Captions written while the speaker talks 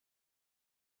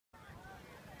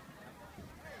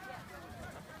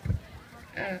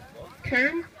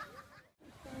turn.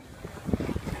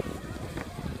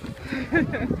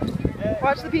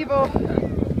 Watch the people.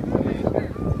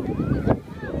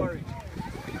 Don't worry.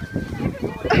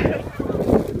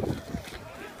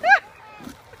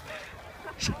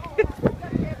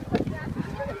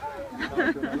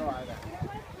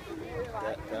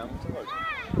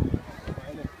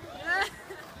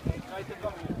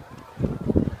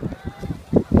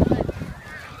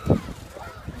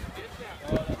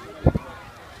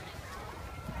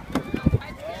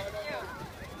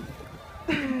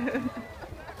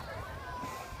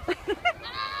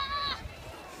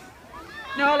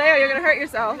 No, Leo, you're gonna hurt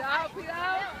yourself.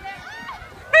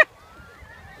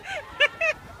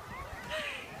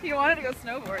 He wanted to go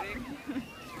snowboarding.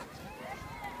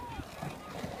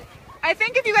 I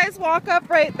think if you guys walk up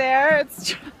right there,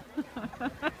 it's.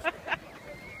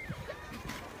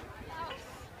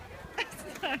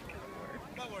 It's not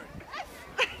gonna work.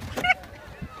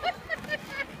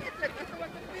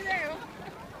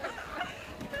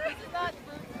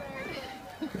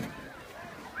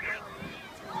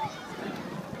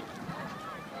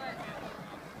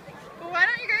 Well, why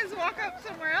don't you guys walk up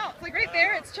somewhere else? Like right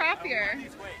there, it's choppier.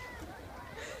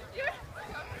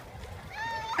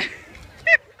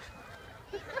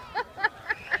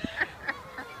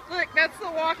 Look, that's the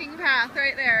walking path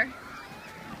right there.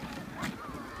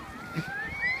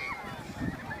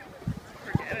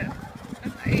 Forget it.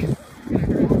 That's ice.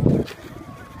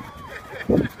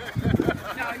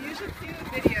 No, you should see the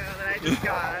video that I just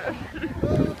got.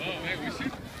 Oh, hey, we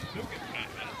should look at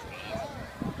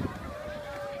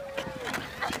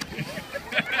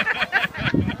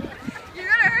You're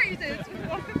gonna hurt yourself. Just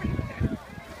walk up right there.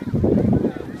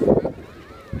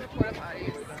 The porta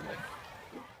potties.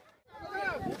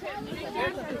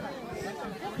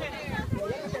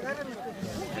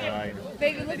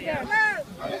 Baby, look there.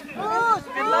 Oh,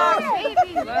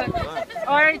 baby. Look.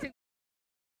 All right.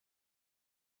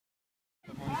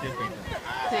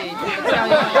 Sí,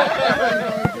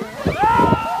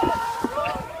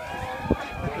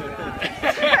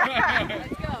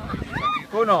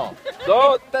 Uno,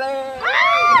 dos, tres.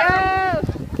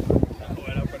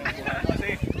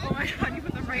 Oh my god, you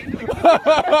put them right in the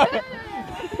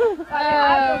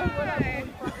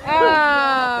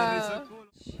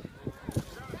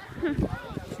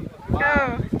Go.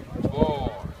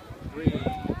 4, 3,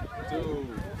 2,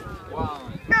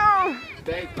 1. Go.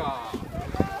 Take off.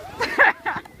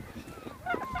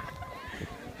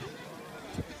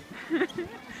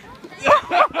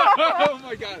 Oh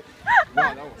my god.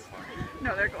 Wow, that was fun. No,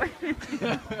 they're going.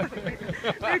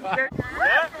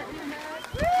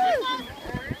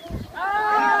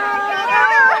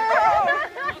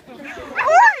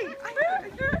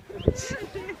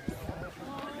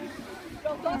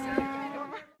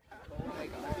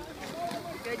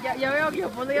 Ya veo que yo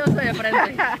podría ser de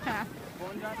frente.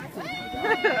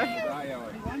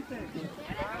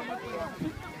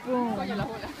 Coño, la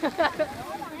bola.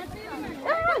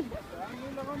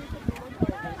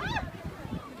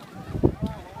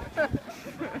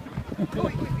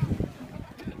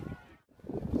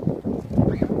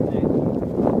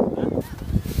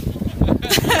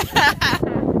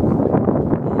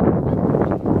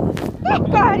 Oh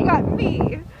god, he got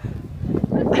me!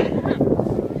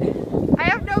 I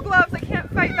have no gloves, I can't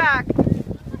fight back.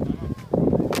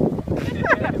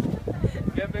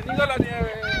 Bienvenido a la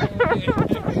nieve.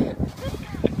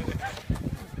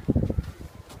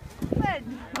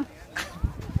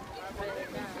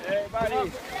 Hey, buddy.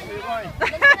 Where you going?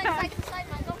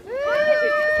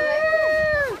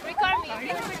 Record me.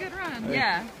 That was a good run.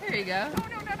 Yeah, there you go. Oh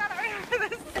no, no, no, no.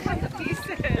 This is what the piece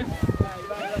is.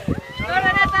 Go,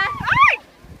 Renata.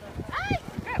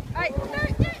 I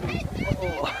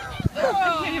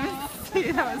can't even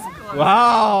see, that was close.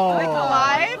 Wow. Like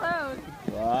alive?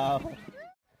 Wow.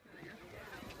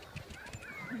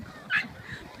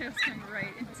 It was coming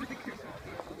right into the cruise.